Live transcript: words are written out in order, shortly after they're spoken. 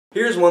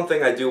Here's one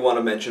thing I do want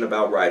to mention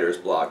about writer's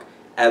block.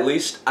 At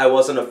least I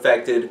wasn't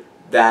affected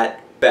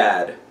that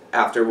bad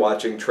after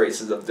watching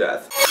Traces of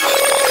Death.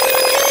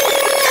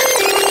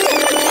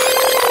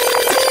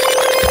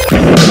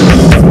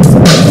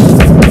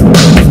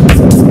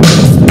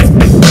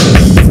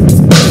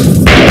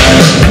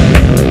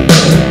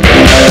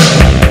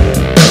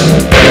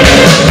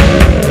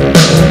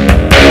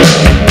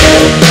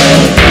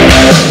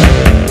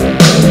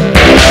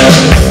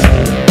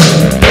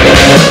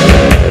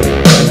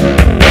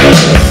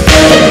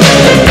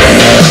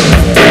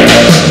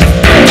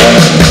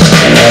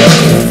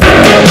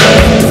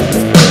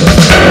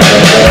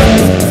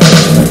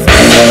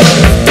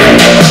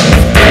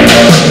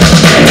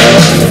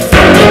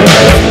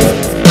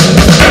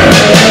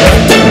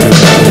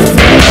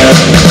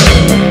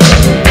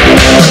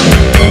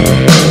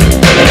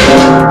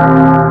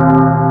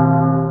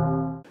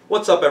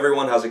 What's up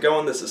everyone, how's it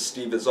going? This is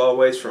Steve as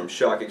always from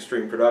Shock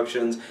Extreme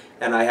Productions,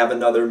 and I have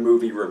another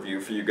movie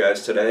review for you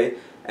guys today.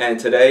 And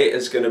today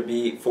is going to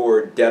be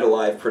for Dead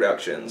Alive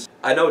Productions.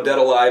 I know Dead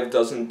Alive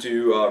doesn't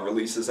do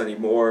releases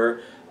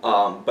anymore,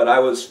 but I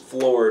was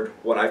floored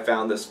when I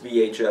found this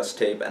VHS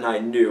tape and I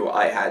knew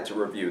I had to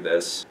review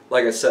this.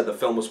 Like I said, the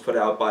film was put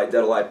out by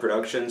Dead Alive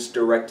Productions,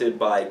 directed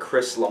by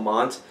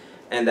Lamont,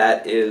 and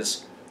that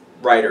is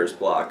Writer's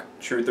Block,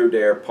 Truth or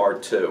Dare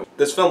Part 2.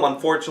 This film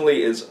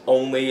unfortunately is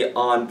only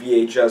on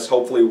VHS.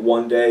 Hopefully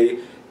one day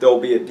there'll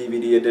be a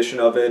DVD edition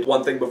of it.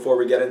 One thing before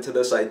we get into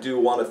this, I do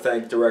want to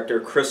thank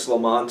director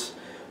Lamont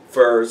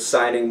for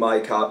signing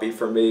my copy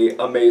for me.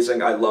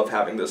 Amazing, I love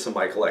having this in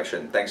my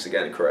collection. Thanks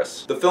again,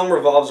 Chris. The film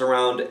revolves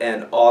around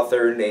an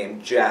author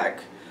named Jack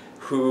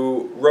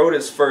who wrote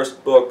his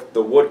first book,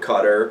 The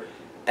Woodcutter,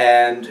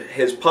 and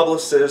his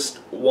publicist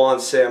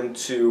wants him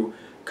to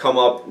come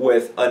up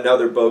with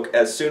another book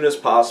as soon as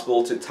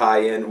possible to tie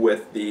in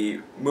with the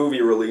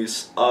movie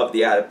release of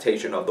the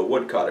adaptation of The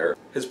Woodcutter.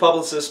 His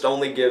publicist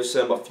only gives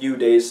him a few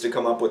days to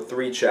come up with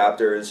 3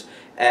 chapters,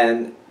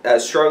 and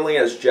as struggling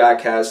as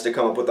Jack has to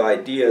come up with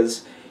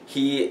ideas,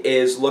 he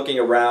is looking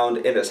around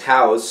in his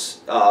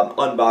house,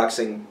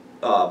 unboxing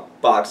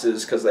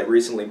boxes because they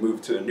recently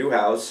moved to a new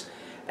house,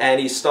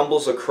 and he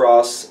stumbles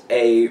across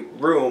a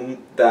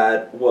room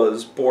that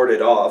was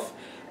boarded off,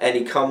 and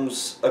he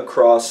comes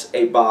across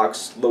a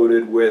box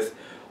loaded with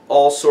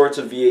all sorts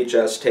of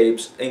VHS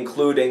tapes,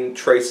 including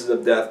Traces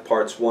of Death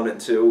Parts 1 and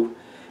 2,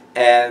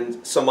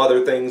 and some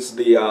other things.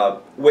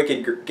 The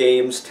Wicked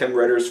Games, Tim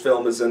Ritter's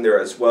film, is in there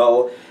as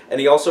well, and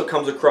he also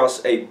comes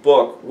across a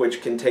book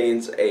which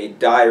contains a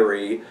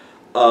diary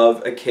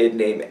of a kid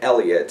named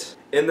Elliot.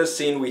 In this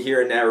scene we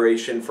hear a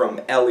narration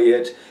from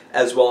Elliot,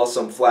 as well as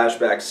some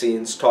flashback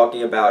scenes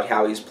talking about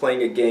how he's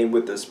playing a game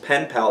with this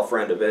pen pal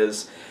friend of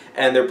his,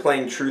 and they're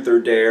playing Truth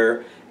or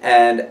Dare,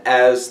 and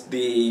as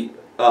the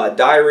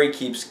diary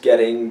keeps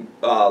getting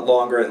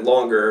longer and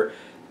longer,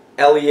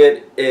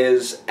 Elliot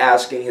is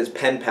asking his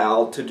pen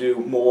pal to do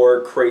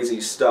more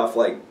crazy stuff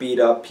like beat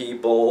up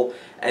people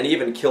and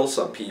even kill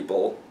some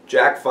people.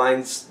 Jack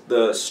finds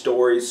the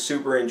story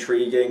super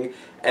intriguing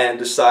and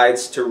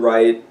decides to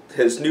write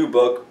his new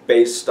book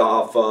based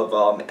off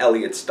of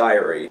Elliot's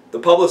diary. The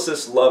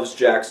publicist loves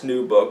Jack's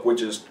new book,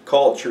 which is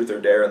called Truth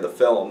or Dare in the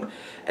film,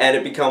 and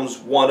it becomes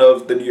one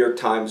of the New York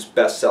Times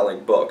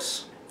best-selling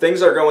books.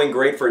 Things are going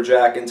great for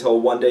Jack until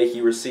one day he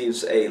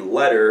receives a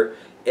letter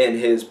in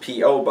his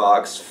P.O.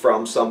 box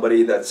from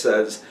somebody that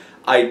says,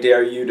 "I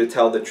dare you to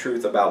tell the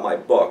truth about my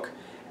book."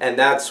 And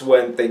that's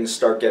when things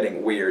start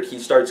getting weird. He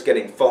starts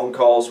getting phone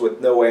calls with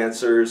no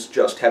answers,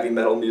 just heavy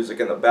metal music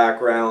in the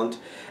background,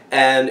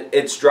 and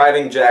it's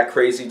driving Jack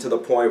crazy to the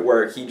point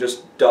where he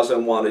just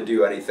doesn't want to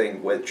do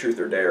anything with Truth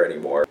or Dare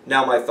anymore.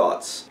 Now my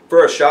thoughts.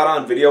 For a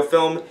shot-on-video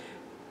film,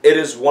 it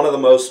is one of the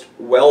most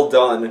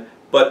well-done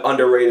but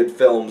underrated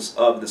films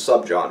of the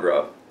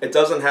subgenre. It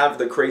doesn't have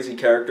the crazy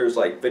characters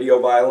like video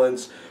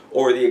violence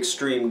or the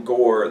extreme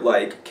gore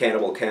like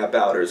Cannibal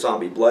Campout or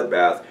Zombie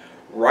Bloodbath.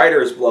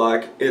 Writer's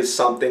Block is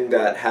something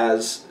that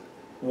has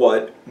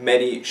what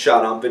many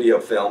shot-on-video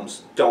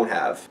films don't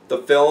have. The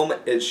film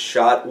is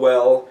shot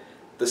well,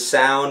 the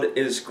sound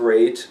is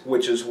great,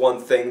 which is one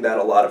thing that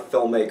a lot of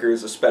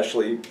filmmakers,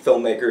 especially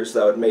filmmakers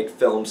that would make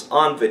films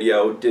on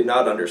video, did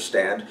not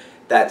understand.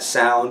 That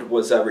sound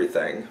was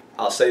everything.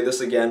 I'll say this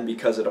again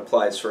because it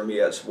applies for me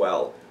as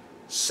well.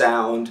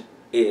 Sound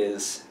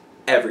is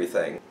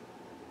everything.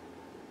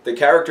 The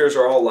characters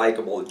are all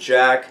likable.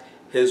 Jack,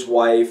 his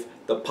wife,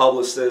 the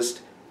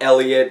publicist,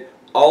 Elliot,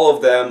 all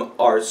of them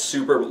are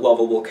super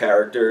lovable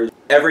characters.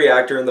 Every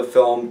actor in the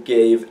film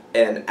gave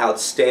an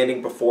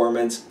outstanding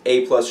performance,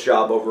 A+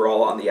 job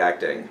overall on the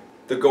acting.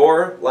 The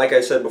gore, like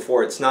I said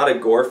before, it's not a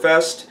gore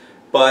fest,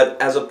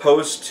 but as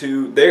opposed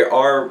to, there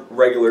are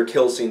regular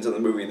kill scenes in the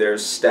movie.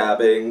 There's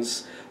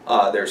stabbings,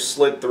 there's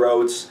slit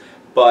throats,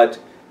 but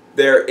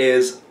there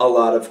is a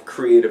lot of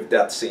creative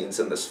death scenes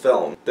in this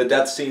film. The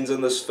death scenes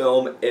in this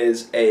film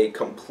is a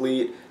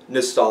complete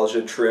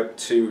nostalgia trip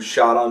to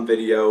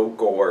shot-on-video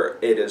gore.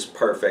 It is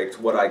perfect,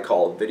 what I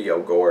call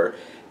video gore.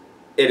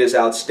 It is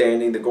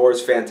outstanding. The gore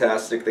is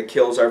fantastic. The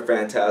kills are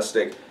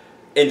fantastic.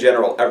 in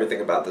general,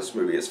 everything about this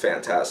movie is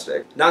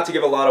fantastic. Not to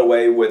give a lot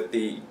away with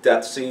the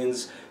death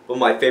scenes, but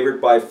my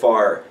favorite by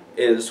far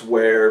is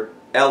where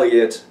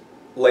Elliot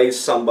lays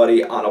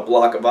somebody on a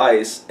block of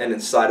ice, and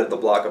inside of the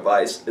block of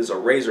ice is a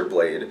razor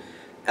blade.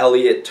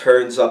 Elliot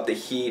turns up the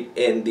heat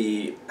in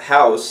the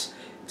house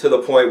to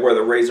the point where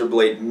the razor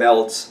blade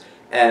melts,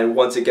 and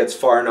once it gets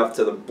far enough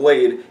to the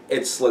blade,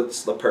 it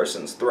slits the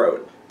person's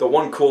throat. The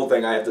one cool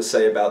thing I have to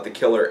say about the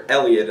killer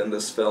Elliot in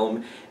this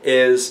film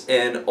is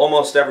in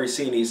almost every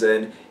scene he's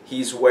in,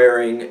 he's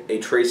wearing a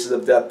Traces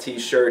of Death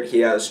t-shirt, he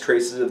has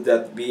Traces of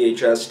Death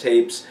VHS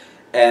tapes,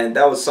 and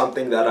that was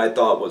something that I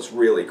thought was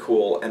really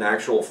cool, an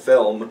actual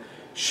film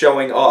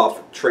showing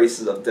off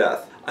Traces of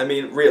Death. I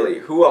mean, really,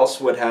 who else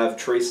would have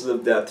Traces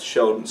of Death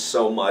shown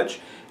so much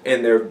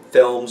in their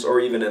films or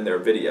even in their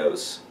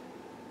videos?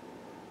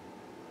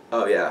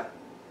 Oh yeah,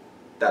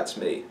 that's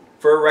me.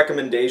 For a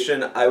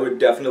recommendation, I would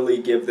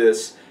definitely give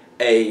this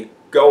a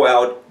go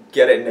out,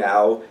 get it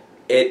now.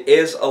 It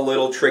is a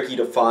little tricky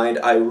to find.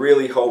 I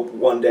really hope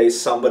one day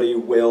somebody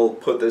will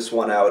put this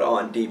one out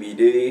on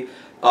DVD.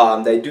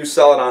 They do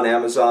sell it on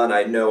Amazon,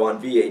 I know,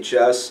 on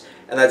VHS,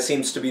 and that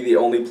seems to be the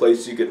only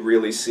place you could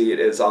really see it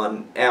is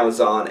on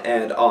Amazon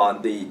and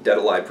on the Dead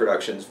Alive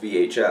Productions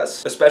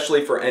VHS.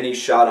 Especially for any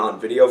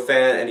shot-on-video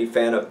fan, any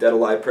fan of Dead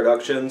Alive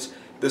Productions,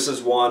 this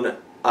is one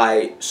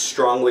I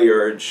strongly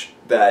urge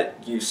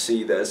that you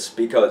see this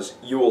because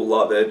you will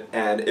love it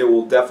and it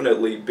will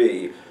definitely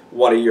be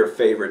one of your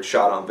favorite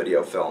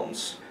shot-on-video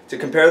films. To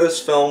compare this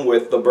film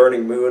with The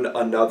Burning Moon,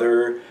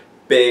 another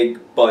big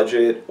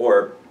budget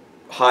or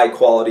high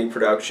quality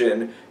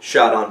production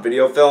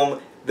shot-on-video film,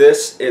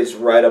 this is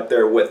right up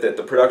there with it.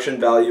 The production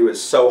value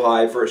is so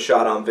high for a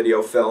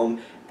shot-on-video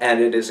film and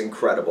it is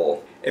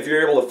incredible. If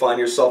you're able to find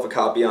yourself a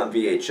copy on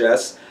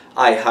VHS,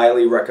 I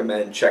highly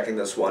recommend checking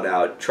this one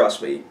out.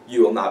 Trust me,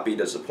 you will not be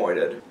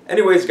disappointed.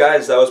 Anyways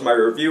guys, that was my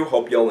review.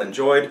 Hope you all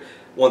enjoyed.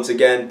 Once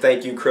again,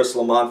 thank you Chris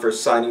Lamont for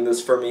signing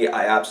this for me.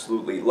 I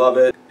absolutely love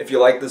it. If you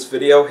like this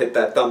video, hit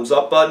that thumbs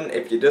up button.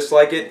 If you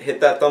dislike it, hit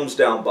that thumbs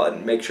down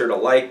button. Make sure to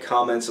like,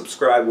 comment,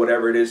 subscribe,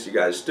 whatever it is you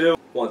guys do.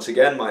 Once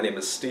again, my name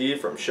is Steve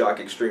from Shock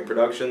Extreme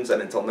Productions,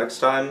 and until next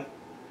time,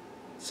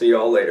 see you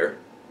all later.